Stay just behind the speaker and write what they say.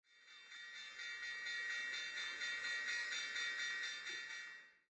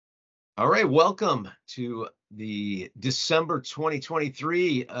All right, welcome to the December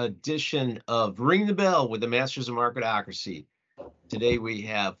 2023 edition of Ring the Bell with the Masters of Marketocracy. Today we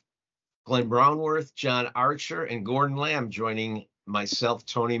have Glenn Brownworth, John Archer, and Gordon Lamb joining myself,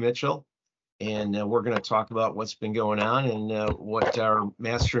 Tony Mitchell. And we're going to talk about what's been going on and what our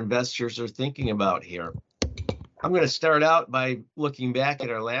master investors are thinking about here. I'm going to start out by looking back at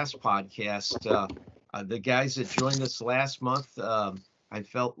our last podcast. The guys that joined us last month, I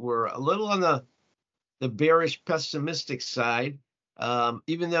felt were a little on the bearish, pessimistic side,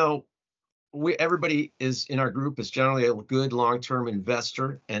 even though everybody is in our group is generally a good long-term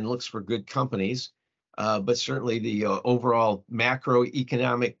investor and looks for good companies. But certainly the overall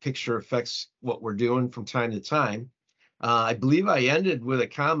macroeconomic picture affects what we're doing from time to time. I believe I ended with a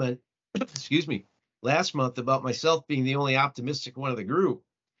comment, excuse me, last month about myself being the only optimistic one of the group.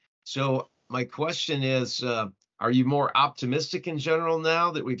 So my question is, are you more optimistic in general now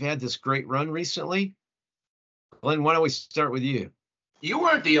that we've had this great run recently? Glenn, why don't we start with you? You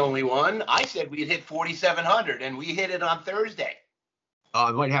weren't the only one. I said we'd hit 4,700, and we hit it on Thursday. Oh,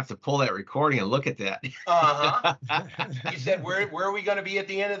 I might have to pull that recording and look at that. Uh-huh. You said, where are we going to be at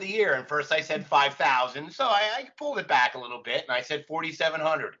the end of the year? And first I said 5,000. So I pulled it back a little bit, and I said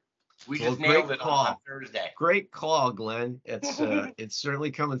 4,700. We just nailed it on Thursday. Great call, Glenn. It's it's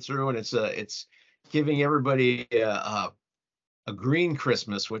certainly coming through, and it's giving everybody a green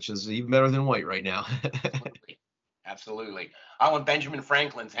Christmas, which is even better than white right now. Absolutely. I want Benjamin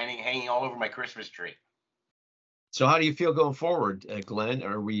Franklin's hanging all over my Christmas tree. So how do you feel going forward, Glenn?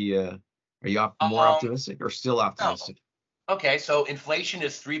 Are you more optimistic or still optimistic? No. Okay, so inflation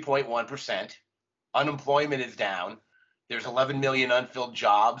is 3.1%. Unemployment is down. There's 11 million unfilled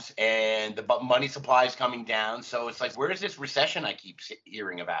jobs, and the money supply is coming down. So it's like, where's this recession I keep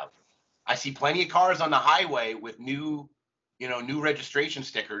hearing about? I see plenty of cars on the highway with new registration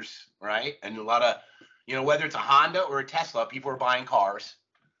stickers, right? And a lot of, whether it's a Honda or a Tesla, people are buying cars.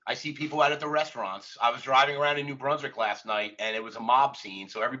 I see people out at the restaurants. I was driving around in New Brunswick last night, and it was a mob scene.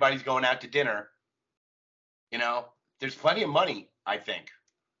 So everybody's going out to dinner. There's plenty of money, I think.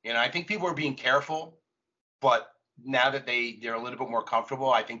 I think people are being careful, but now that they're a little bit more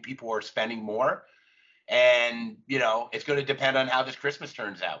comfortable, I think people are spending more. And, it's going to depend on how this Christmas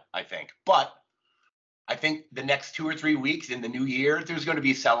turns out, I think. But I think the next 2 or 3 weeks in the new year, there's going to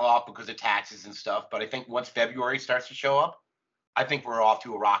be a sell-off because of taxes and stuff. But I think once February starts to show up, I think we're off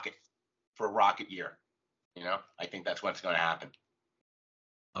to a rocket year. I think that's what's going to happen.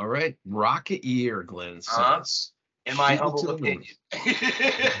 All right. Rocket year, Glenn says. In my humble opinion.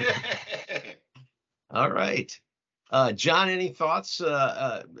 All right. John, any thoughts?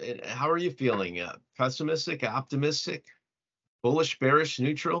 How are you feeling? Pessimistic, optimistic, bullish, bearish,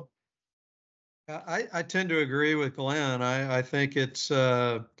 neutral? I tend to agree with Glenn. I think it's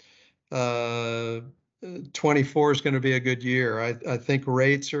 24 is going to be a good year. I think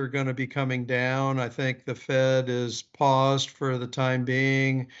rates are going to be coming down. I think the Fed is paused for the time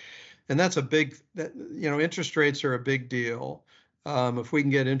being. And that's interest rates are a big deal. If we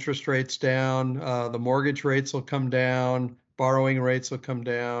can get interest rates down, the mortgage rates will come down, borrowing rates will come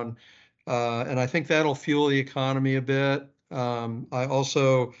down. And I think that'll fuel the economy a bit. I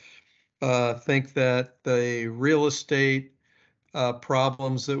also think that the real estate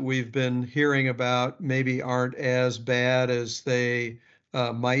problems that we've been hearing about maybe aren't as bad as they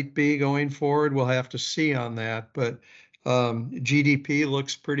might be going forward. We'll have to see on that. But GDP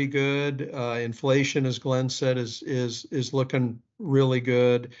looks pretty good. Inflation, as Glenn said, is looking really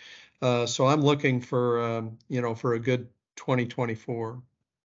good. So I'm looking for a good 2024.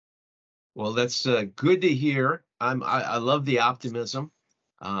 Well, that's good to hear. I love the optimism.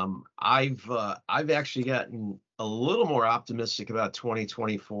 I've actually gotten a little more optimistic about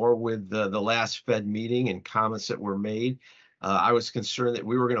 2024 with the last Fed meeting and comments that were made. I was concerned that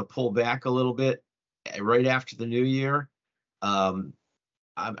we were going to pull back a little bit right after the new year. I'm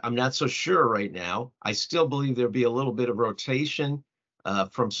not so sure right now. I still believe there'll be a little bit of rotation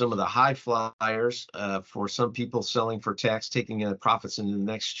from some of the high flyers for some people selling for tax, taking profits into the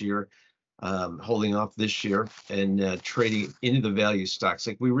next year, holding off this year and trading into the value stocks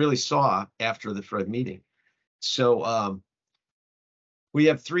like we really saw after the Fed meeting. So we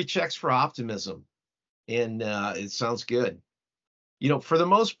have 3 checks for optimism, and it sounds good. For the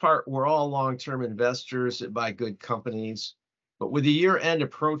most part, we're all long-term investors that buy good companies. But with the year end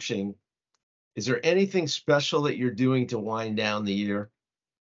approaching, is there anything special that you're doing to wind down the year?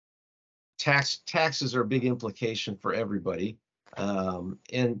 Taxes are a big implication for everybody.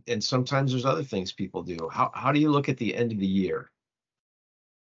 And sometimes there's other things people do. How do you look at the end of the year?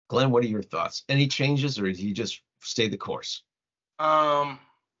 Glenn, what are your thoughts? Any changes, or do you just stay the course?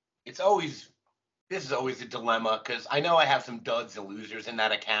 this is always a dilemma because I know I have some duds and losers in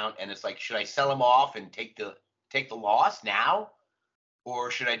that account, and it's like, should I sell them off and take the loss now,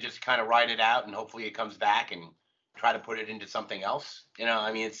 or should I just kind of ride it out and hopefully it comes back and try to put it into something else?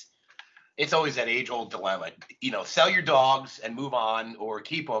 I mean, it's always that age old dilemma. Sell your dogs and move on, or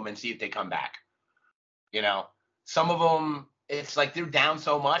keep them and see if they come back. Some of them, it's like they're down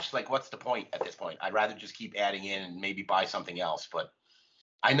so much. Like, what's the point at this point? I'd rather just keep adding in and maybe buy something else. But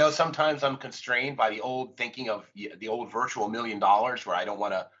I know sometimes I'm constrained by the old thinking of the old virtual $1 million, where I don't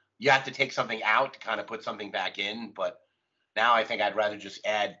want to. You have to take something out to kind of put something back in. But now I think I'd rather just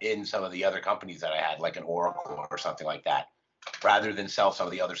add in some of the other companies that I had, like an Oracle or something like that, rather than sell some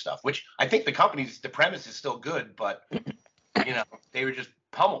of the other stuff. Which I think the premise is still good, but they were just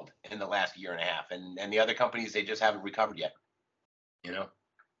pummeled in the last year and a half, and the other companies, they just haven't recovered yet.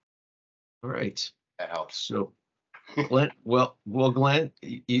 All right. That helps. So, Glenn, well, Glenn,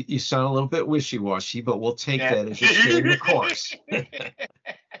 you sound a little bit wishy-washy, but we'll take that as you're staying the course.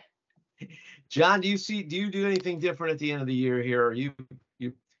 John, do you do anything different at the end of the year here? Are you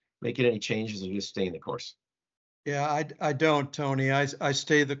making any changes, or just staying the course? Yeah, I don't, Tony. I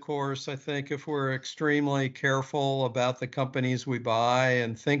stay the course. I think if we're extremely careful about the companies we buy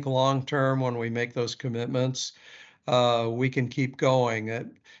and think long term when we make those commitments, we can keep going. It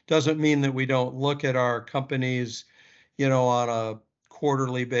doesn't mean that we don't look at our companies, on a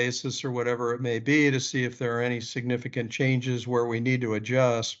quarterly basis or whatever it may be, to see if there are any significant changes where we need to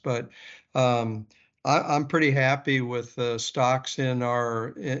adjust. But I'm pretty happy with the stocks in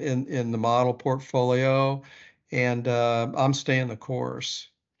the model portfolio, and I'm staying the course.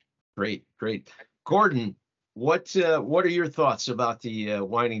 Great. Gordon, what are your thoughts about the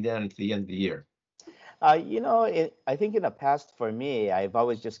winding down at the end of the year? I think in the past, for me, I've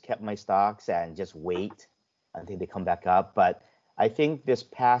always just kept my stocks and just wait until they come back up. But I think this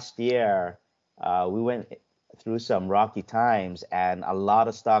past year, we went through some rocky times, and a lot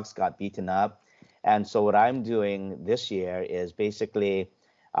of stocks got beaten up. And so what I'm doing this year is basically,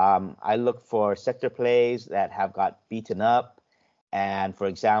 I look for sector plays that have got beaten up. And for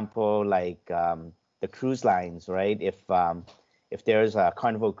example, like the cruise lines, right? If there's a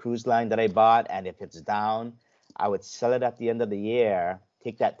Carnival cruise line that I bought, and if it's down, I would sell it at the end of the year,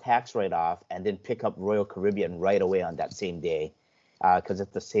 take that tax write-off, and then pick up Royal Caribbean right away on that same day. Because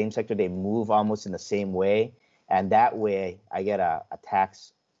it's the same sector, they move almost in the same way. And that way I get a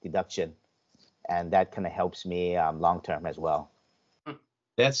tax deduction. And that kind of helps me long-term as well.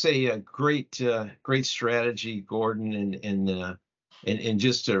 That's a great strategy, Gordon, and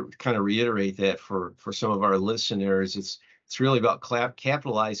just to kind of reiterate that for some of our listeners, it's really about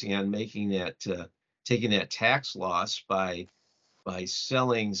capitalizing on making that taking that tax loss by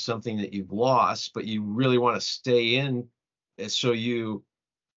selling something that you've lost, but you really want to stay in, so you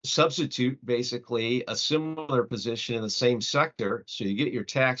substitute basically a similar position in the same sector, so you get your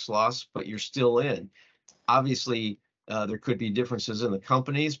tax loss, but you're still in. Obviously, there could be differences in the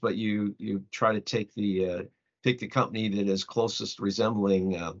companies, but you try to pick the company that is closest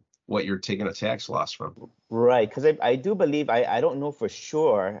resembling what you're taking a tax loss from. Right, because I do believe, I don't know for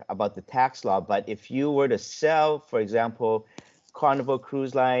sure about the tax law, but if you were to sell, for example, Carnival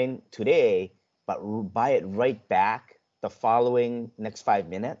Cruise Line today, but buy it right back the following next 5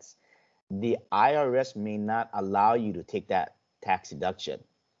 minutes, the IRS may not allow you to take that tax deduction.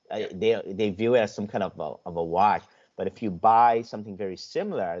 They view it as some kind of a wash. But if you buy something very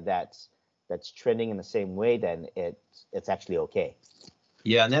similar that's trending in the same way, then it's actually okay.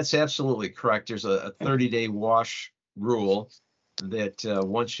 Yeah, and that's absolutely correct. There's a 30-day wash rule that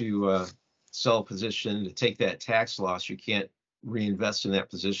once you sell a position, to take that tax loss, you can't reinvest in that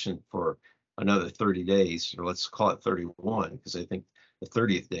position for another 30 days, or let's call it 31, because I think the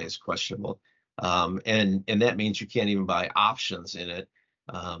 30th day is questionable. And that means you can't even buy options in it.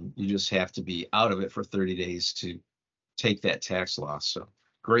 You just have to be out of it for 30 days to take that tax loss. So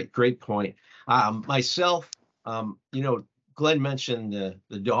great point. Myself, Glenn mentioned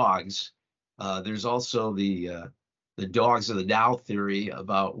the dogs. There's also the dogs of the Dow theory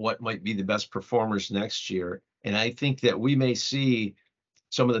about what might be the best performers next year. And I think that we may see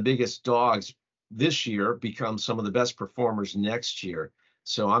some of the biggest dogs this year become some of the best performers next year.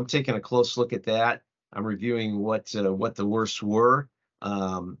 So I'm taking a close look at that. I'm reviewing what the worst were.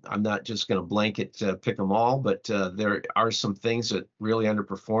 I'm not just going to blanket pick them all, but there are some things that really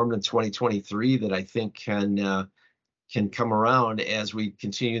underperformed in 2023 that I think can come around as we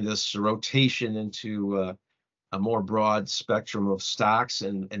continue this rotation into a more broad spectrum of stocks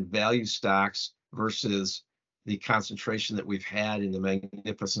and value stocks versus the concentration that we've had in the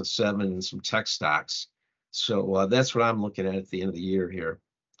Magnificent Seven and some tech stocks. So that's what I'm looking at the end of the year here.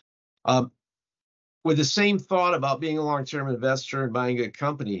 Um, with the same thought about being a long-term investor and buying good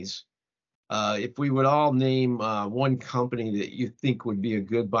companies, if we would all name one company that you think would be a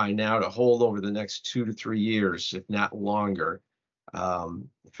good buy now to hold over the next 2 to 3 years, if not longer,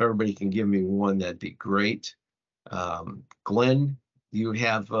 if everybody can give me one, that'd be great. Glenn, do you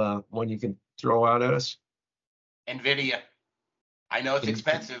have one you can throw out at us? NVIDIA. I know it's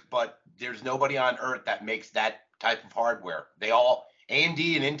expensive, but there's nobody on earth that makes that type of hardware. They all,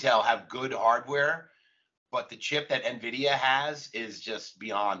 AMD and Intel have good hardware, but the chip that NVIDIA has is just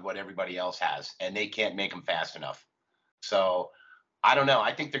beyond what everybody else has, and they can't make them fast enough. So I don't know.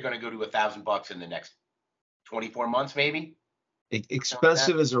 I think they're going to go to $1,000 in the next 24 months, maybe.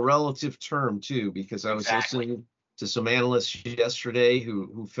 Expensive is a relative term too, because I was listening to some analysts yesterday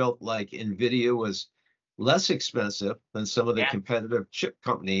who felt like NVIDIA was less expensive than some of the competitive chip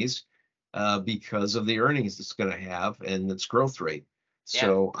companies because of the earnings it's going to have and its growth rate.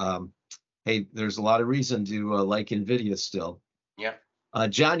 So, hey, there's a lot of reason to like NVIDIA still. Yeah.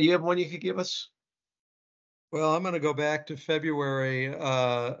 John, do you have one you could give us? Well, I'm going to go back to February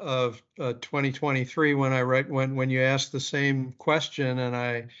of 2023 when you asked the same question, and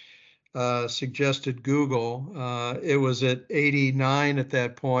I suggested Google. It was at 89 at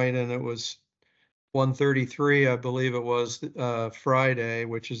that point, and it was 133, I believe it was Friday,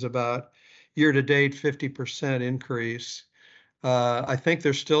 which is about year to date 50% increase. I think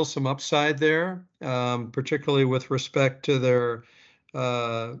there's still some upside there, particularly with respect to their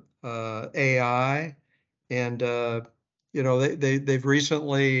AI. And they've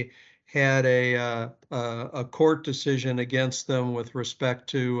recently had a court decision against them with respect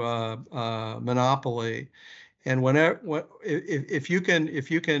to monopoly. And if you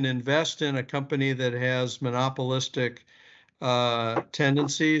can invest in a company that has monopolistic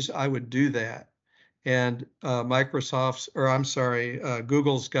tendencies, I would do that. And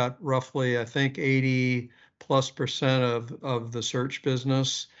Google's got roughly, I think, 80+% of the search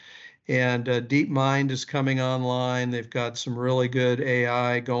business. And DeepMind is coming online. They've got some really good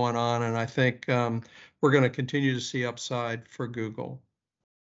AI going on, and I think we're going to continue to see upside for Google.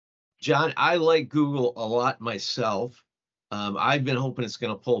 John, I like Google a lot myself. I've been hoping it's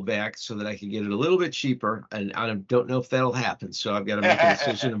going to pull back so that I can get it a little bit cheaper, and I don't know if that'll happen. So I've got to make a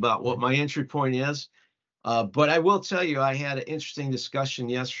decision about what my entry point is. But I will tell you, I had an interesting discussion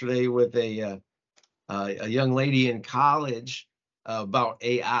yesterday with a young lady in college about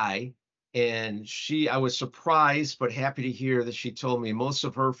AI. And I was surprised, but happy to hear that she told me most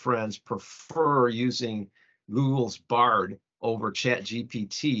of her friends prefer using Google's Bard over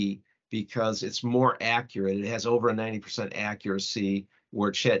ChatGPT because it's more accurate. It has over a 90% accuracy,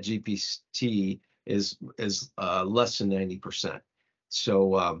 where ChatGPT is less than 90%.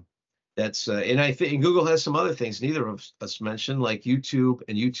 So that's and I think Google has some other things neither of us mentioned, like YouTube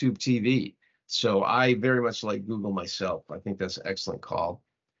and YouTube TV. So I very much like Google myself. I think that's an excellent call.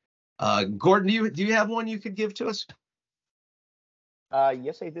 Gordon, do you have one you could give to us?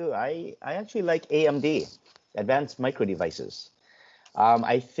 Yes, I do. I actually like AMD, Advanced Micro Devices.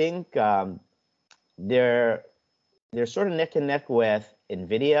 I think they're sort of neck and neck with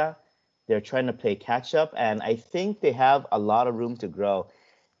NVIDIA. They're trying to play catch up, and I think they have a lot of room to grow.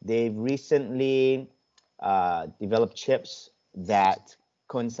 They've recently developed chips that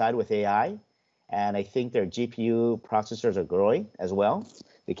coincide with AI, and I think their GPU processors are growing as well,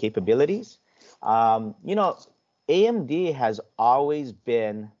 the capabilities. AMD has always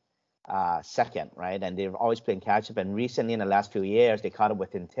been second, right? And they've always playing catch up. And recently, in the last few years, they caught up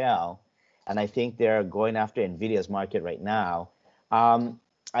with Intel, and I think they're going after NVIDIA's market right now.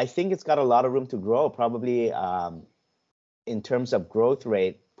 I think it's got a lot of room to grow, probably in terms of growth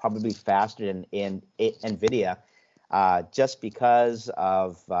rate, probably faster than in NVIDIA, just because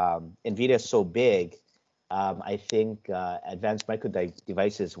of NVIDIA is so big. I think Advanced Micro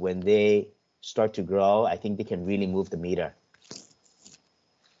Devices, when they start to grow, I think they can really move the meter.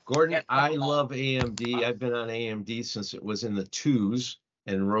 Gordon, I love AMD. I've been on AMD since it was in the twos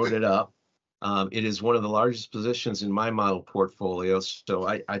and wrote it up. It is one of the largest positions in my model portfolio, so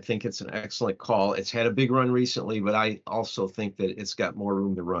I think it's an excellent call. It's had a big run recently, but I also think that it's got more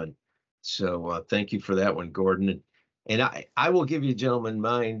room to run. So thank you for that one, Gordon. And I will give you, gentlemen,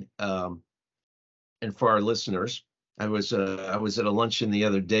 mine. And for our listeners, I was at a luncheon the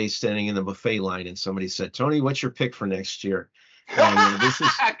other day, standing in the buffet line, and somebody said, "Tony, what's your pick for next year?" And this is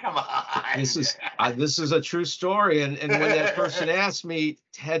come on. This is a true story. And when that person asked me,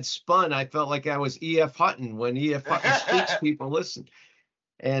 head spun. I felt like I was E.F. Hutton. When E.F. Hutton speaks, people listen.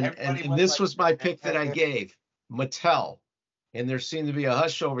 And this was my pick that I gave: Mattel. And there seemed to be a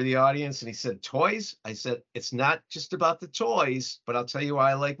hush over the audience. And he said, toys? I said, it's not just about the toys, but I'll tell you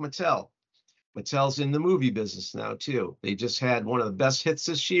why I like Mattel. Mattel's in the movie business now, too. They just had one of the best hits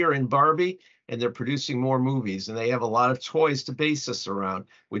this year in Barbie, and they're producing more movies. And they have a lot of toys to base this around.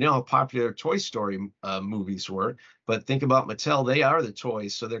 We know how popular Toy Story movies were, but think about Mattel. They are the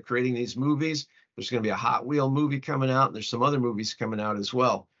toys. So they're creating these movies. There's going to be a Hot Wheel movie coming out. And there's some other movies coming out as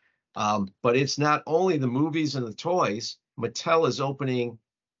well. But it's not only the movies and the toys. Mattel is opening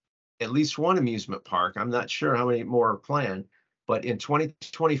at least one amusement park. I'm not sure how many more are planned, but in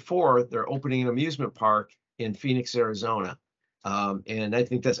 2024, they're opening an amusement park in Phoenix, Arizona. And I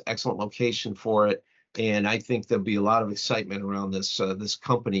think that's an excellent location for it. And I think there'll be a lot of excitement around this this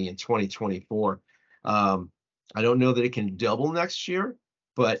company in 2024. I don't know that it can double next year,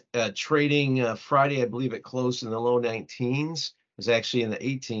 but trading Friday, I believe it closed in the low 19s. It was actually in the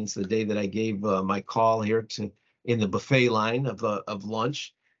 18s the day that I gave my call here to in the buffet line of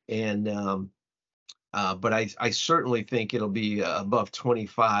lunch. And but I certainly think it'll be above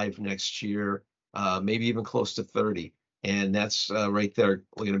 25 next year, maybe even close to 30. And that's right there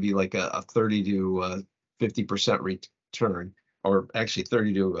going to be like a 30 to 50% return, or actually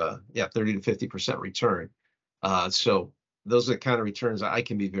 30 to 50% return. So those are the kind of returns I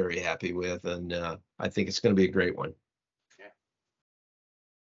can be very happy with, and I think it's going to be a great one. Yeah.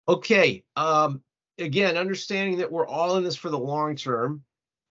 Okay. Again, understanding that we're all in this for the long term.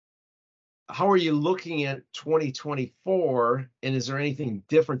 How are you looking at 2024, and is there anything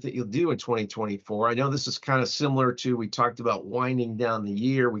different that you'll do in 2024? I know this is kind of similar to, we talked about winding down the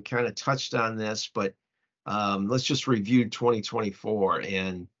year. We kind of touched on this, but let's just review 2024.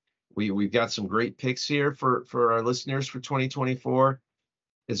 And we've got some great picks here for our listeners for 2024.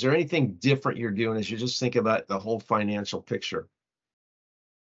 Is there anything different you're doing as you just think about the whole financial picture?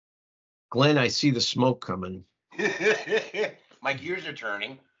 Glenn, I see the smoke coming. My gears are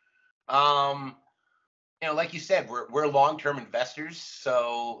turning. Like you said, we're long-term investors.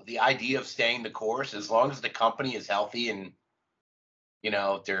 So the idea of staying the course, as long as the company is healthy and,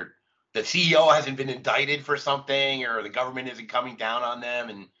 the CEO hasn't been indicted for something, or the government isn't coming down on them,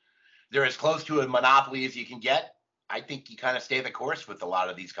 and they're as close to a monopoly as you can get, I think you kind of stay the course with a lot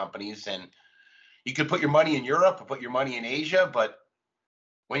of these companies. And you could put your money in Europe or put your money in Asia, but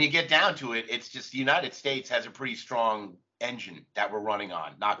when you get down to it, it's just the United States has a pretty strong engine that we're running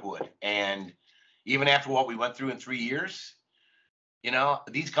on, knock wood. And even after what we went through in 3 years,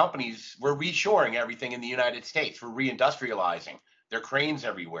 these companies, we're reshoring everything in the United States. We're reindustrializing. There are cranes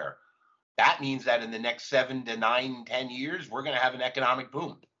everywhere. That means that in the next 7 to 9, 10 years, we're going to have an economic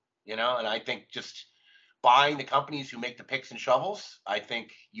boom, and I think just buying the companies who make the picks and shovels, I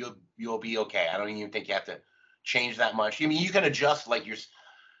think you'll be okay. I don't even think you have to change that much. I mean, you can adjust like you're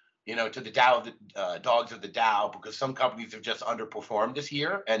to the Dow of the dogs of the Dow, because some companies have just underperformed this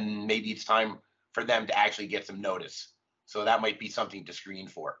year, and maybe it's time for them to actually get some notice. So that might be something to screen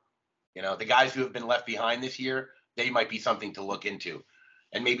for. The guys who have been left behind this year, they might be something to look into,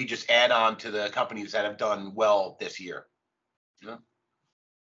 and maybe just add on to the companies that have done well this year.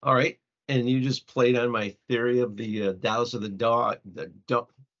 All right. And you just played on my theory of the dogs of the dogs of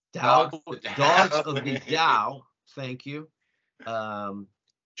the Dow. Thank you.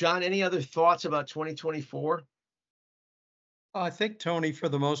 John, any other thoughts about 2024? I think, Tony, for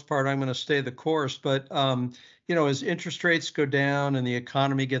the most part, I'm going to stay the course. But, as interest rates go down and the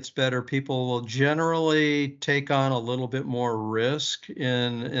economy gets better, people will generally take on a little bit more risk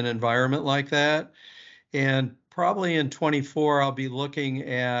in an environment like that. And probably in 24, I'll be looking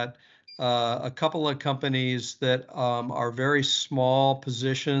at a couple of companies that are very small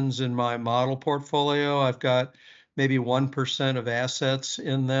positions in my model portfolio. I've got maybe 1% of assets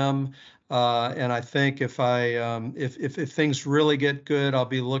in them. And I think if things really get good, I'll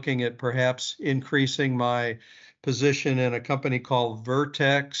be looking at perhaps increasing my position in a company called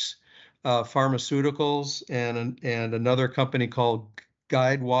Vertex Pharmaceuticals, and another company called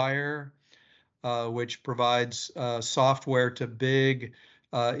Guidewire, which provides software to big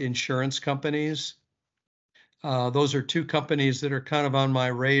insurance companies. Those are two companies that are kind of on my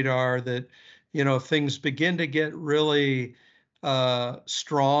radar that, if things begin to get really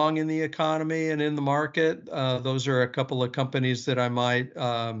strong in the economy and in the market, those are a couple of companies that I might,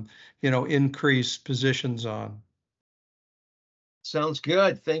 increase positions on. Sounds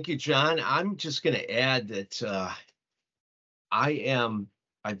good. Thank you, John. I'm just going to add that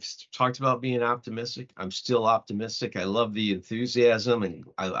I've talked about being optimistic. I'm still optimistic. I love the enthusiasm, and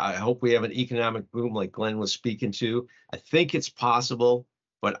I hope we have an economic boom like Glenn was speaking to. I think it's possible,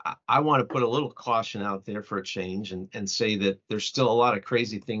 but I want to put a little caution out there for a change and say that there's still a lot of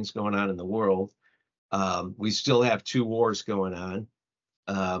crazy things going on in the world. We still have 2 wars going on.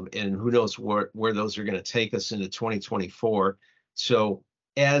 And who knows where those are going to take us into 2024. So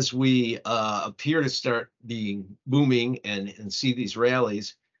as we appear to start being booming and see these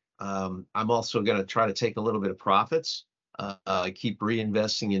rallies, I'm also going to try to take a little bit of profits, keep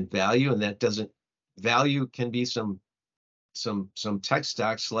reinvesting in value, and that doesn't value can be some tech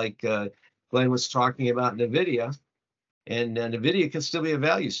stocks like Glenn was talking about NVIDIA, and NVIDIA can still be a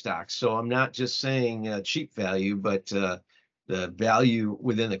value stock. So I'm not just saying cheap value, but the value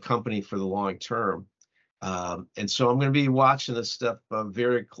within the company for the long term. And so I'm going to be watching this stuff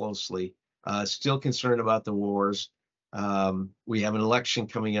very closely. Still concerned about the wars. We have an election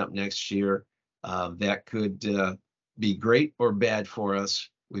coming up next year that could be great or bad for us.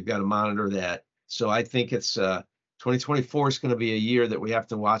 We've got to monitor that. So I think it's 2024 is going to be a year that we have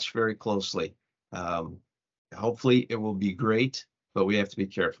to watch very closely. Hopefully it will be great, but we have to be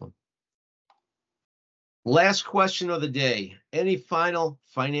careful. Last question of the day. Any final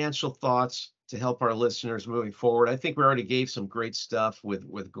financial thoughts to help our listeners moving forward? I think we already gave some great stuff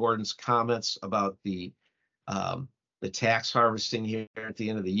with Gordon's comments about the tax harvesting here at the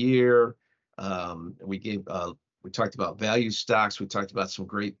end of the year. We talked about value stocks. We talked about some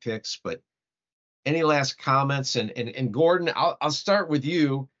great picks, but any last comments? And Gordon, I'll start with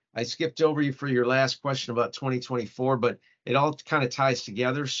you. I skipped over you for your last question about 2024, but it all kind of ties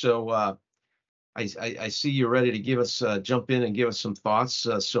together. So I see you're ready to give us jump in and give us some thoughts.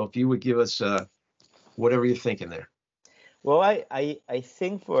 So if you would give us whatever you're thinking there. Well, I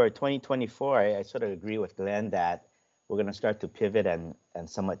think for 2024, I sort of agree with Glenn that we're going to start to pivot and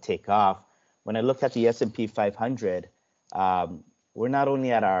somewhat take off. When I look at the S&P 500, we're not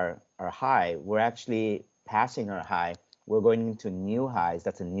only at our high, we're actually passing our high. We're going into new highs.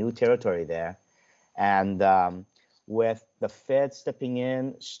 That's a new territory there. And with the Fed stepping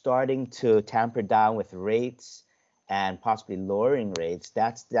in, starting to tamper down with rates and possibly lowering rates,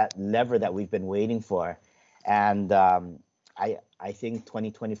 that's that lever that we've been waiting for. And I think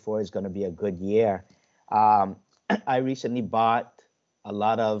 2024 is going to be a good year. I recently bought a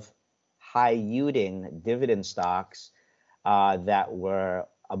lot of high-yielding dividend stocks that were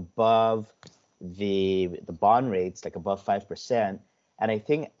above the bond rates, like above 5%. And I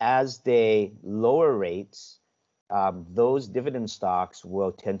think as they lower rates, those dividend stocks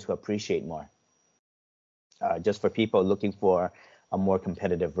will tend to appreciate more, just for people looking for a more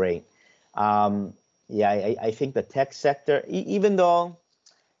competitive rate. I think the tech sector, even though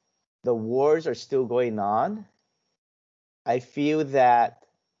the wars are still going on, I feel that,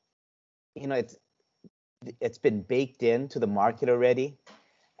 it's been baked into the market already.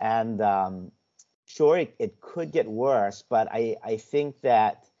 And sure, it could get worse, but I think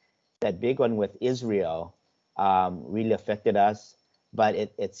that big one with Israel really affected us. But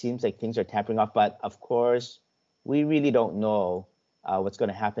it seems like things are tampering off. But of course, we really don't know what's going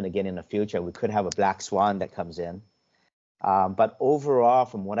to happen again in the future. We could have a black swan that comes in. But overall,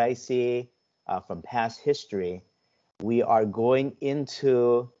 from what I see from past history, we are going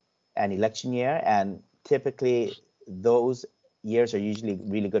into an election year, and typically those years are usually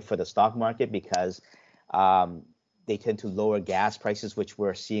really good for the stock market because they tend to lower gas prices, which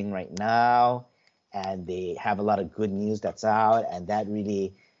we're seeing right now, and they have a lot of good news that's out, and that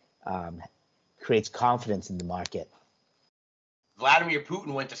really creates confidence in the market. Vladimir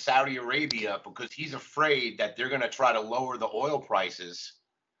Putin went to Saudi Arabia because he's afraid that they're going to try to lower the oil prices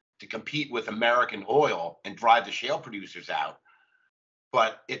to compete with American oil and drive the shale producers out.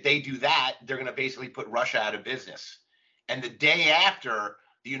 But if they do that, they're going to basically put Russia out of business. And the day after,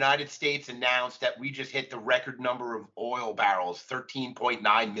 the United States announced that we just hit the record number of oil barrels,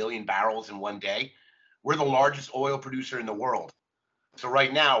 13.9 million barrels in one day. We're the largest oil producer in the world. So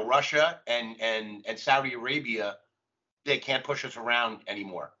right now, Russia and Saudi Arabia, they can't push us around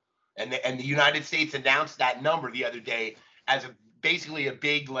anymore. And the United States announced that number the other day as basically a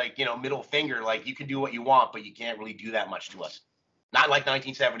big, middle finger, like you can do what you want, but you can't really do that much to us. Not like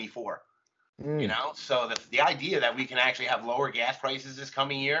 1974. So the idea that we can actually have lower gas prices this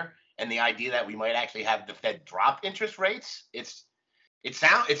coming year, and the idea that we might actually have the Fed drop interest rates, it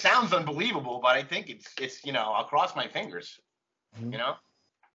sounds unbelievable, but I think it's I'll cross my fingers. And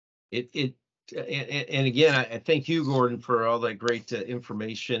again, I thank you, Gordon, for all that great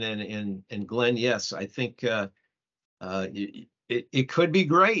information, and Glenn, yes, I think it could be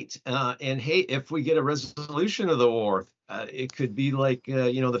great. And hey, if we get a resolution of the war, it could be like the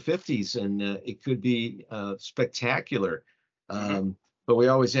 50s, and it could be spectacular. But we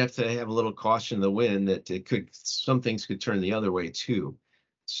always have to have a little caution in the wind that some things could turn the other way too.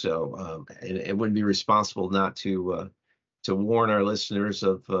 So it wouldn't be responsible not to warn our listeners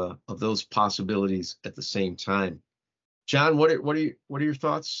of those possibilities at the same time. John, what are your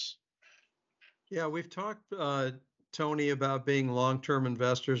thoughts? Yeah, we've talked, Tony, about being long-term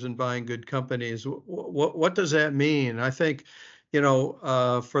investors and buying good companies. What does that mean? I think,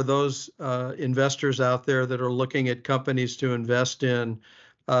 for those investors out there that are looking at companies to invest in,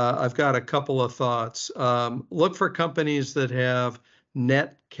 I've got a couple of thoughts. Look for companies that have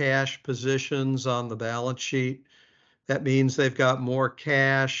net cash positions on the balance sheet. That means they've got more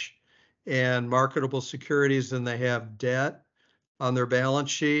cash and marketable securities than they have debt on their balance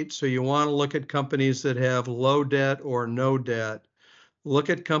sheet. So you want to look at companies that have low debt or no debt. Look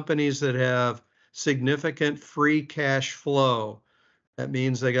at companies that have significant free cash flow. That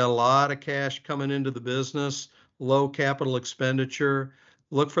means they got a lot of cash coming into the business, low capital expenditure.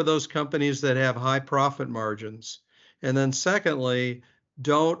 Look for those companies that have high profit margins. And then secondly,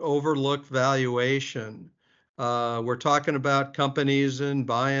 don't overlook valuation. We're talking about companies and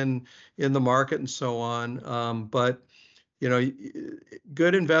buying in the market and so on, but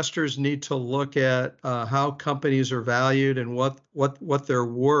good investors need to look at how companies are valued and what they're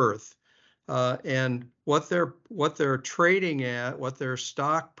worth, and what they're trading at, what their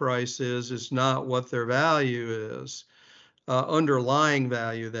stock price is not what their value is, underlying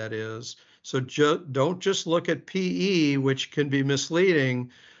value, that is. So don't just look at PE, which can be misleading,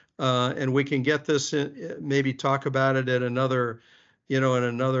 and we can get this maybe talk about it at another, in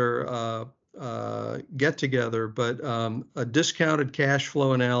another get together. But a discounted cash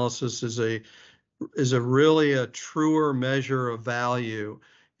flow analysis is a really a truer measure of value.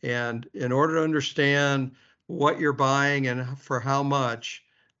 And in order to understand what you're buying and for how much,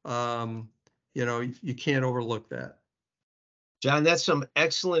 you can't overlook that. John, that's some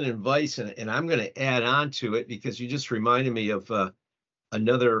excellent advice, and I'm going to add on to it because you just reminded me of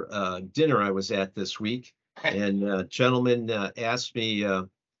another dinner I was at this week, and a gentleman asked me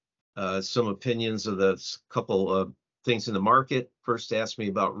some opinions of the couple of things in the market. First asked me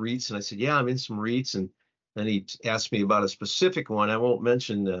about REITs, and I said, yeah, I'm in some REITs. And then he asked me about a specific one. I won't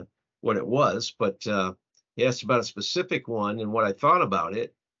mention what it was, but he asked about a specific one and what I thought about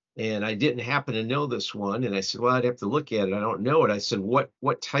it. And I didn't happen to know this one. And I said, well, I'd have to look at it. I don't know it. I said, what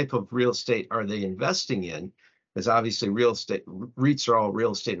type of real estate are they investing in? Because obviously real estate REITs are all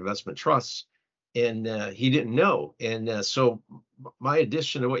real estate investment trusts. And he didn't know. And so my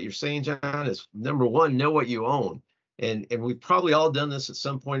addition to what you're saying, John, is number one, know what you own. And we've probably all done this at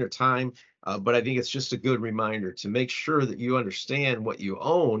some point or time, but I think it's just a good reminder to make sure that you understand what you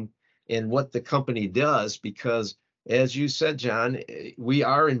own and what the company does, because as you said, John, we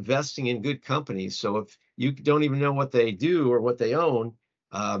are investing in good companies. So if you don't even know what they do or what they own,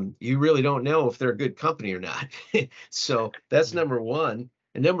 you really don't know if they're a good company or not. So that's number one.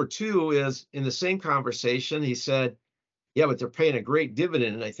 And number two is, in the same conversation, he said, yeah, but they're paying a great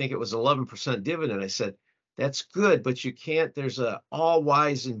dividend. And I think it was 11% dividend. I said, that's good, but you can't, there's all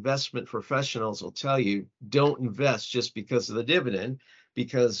wise investment professionals will tell you, don't invest just because of the dividend,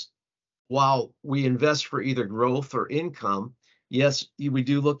 because while we invest for either growth or income, yes, we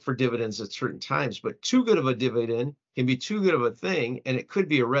do look for dividends at certain times, but too good of a dividend can be too good of a thing, and it could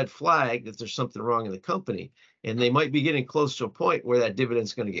be a red flag that there's something wrong in the company. And they might be getting close to a point where that dividend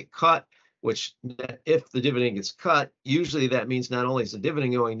is going to get cut, which if the dividend gets cut, usually that means not only is the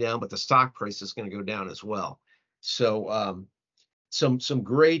dividend going down, but the stock price is going to go down as well. So some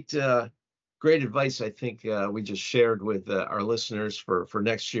great advice, I think, we just shared with our listeners for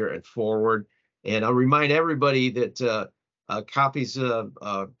next year and forward. And I'll remind everybody that copies of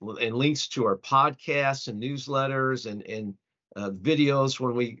and links to our podcasts and newsletters and videos,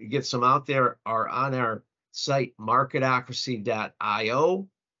 when we get some out there, are on our site, marketocracy.io.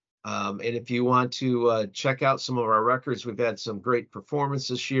 And if you want to check out some of our records, we've had some great performance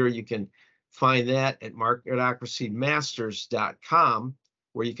this year. You can find that at marketocracymasters.com,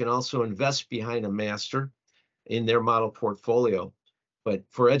 where you can also invest behind a master in their model portfolio. But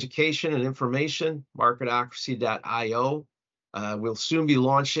for education and information, marketocracy.io. We'll soon be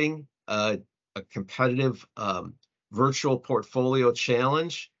launching a competitive virtual portfolio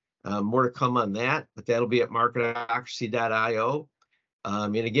challenge. More to come on that, but that'll be at marketocracy.io.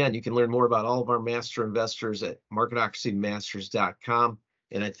 And again, you can learn more about all of our master investors at marketocracymasters.com.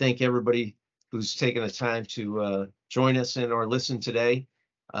 And I thank everybody who's taken the time to join us and or listen today.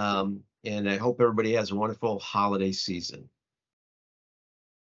 And I hope everybody has a wonderful holiday season.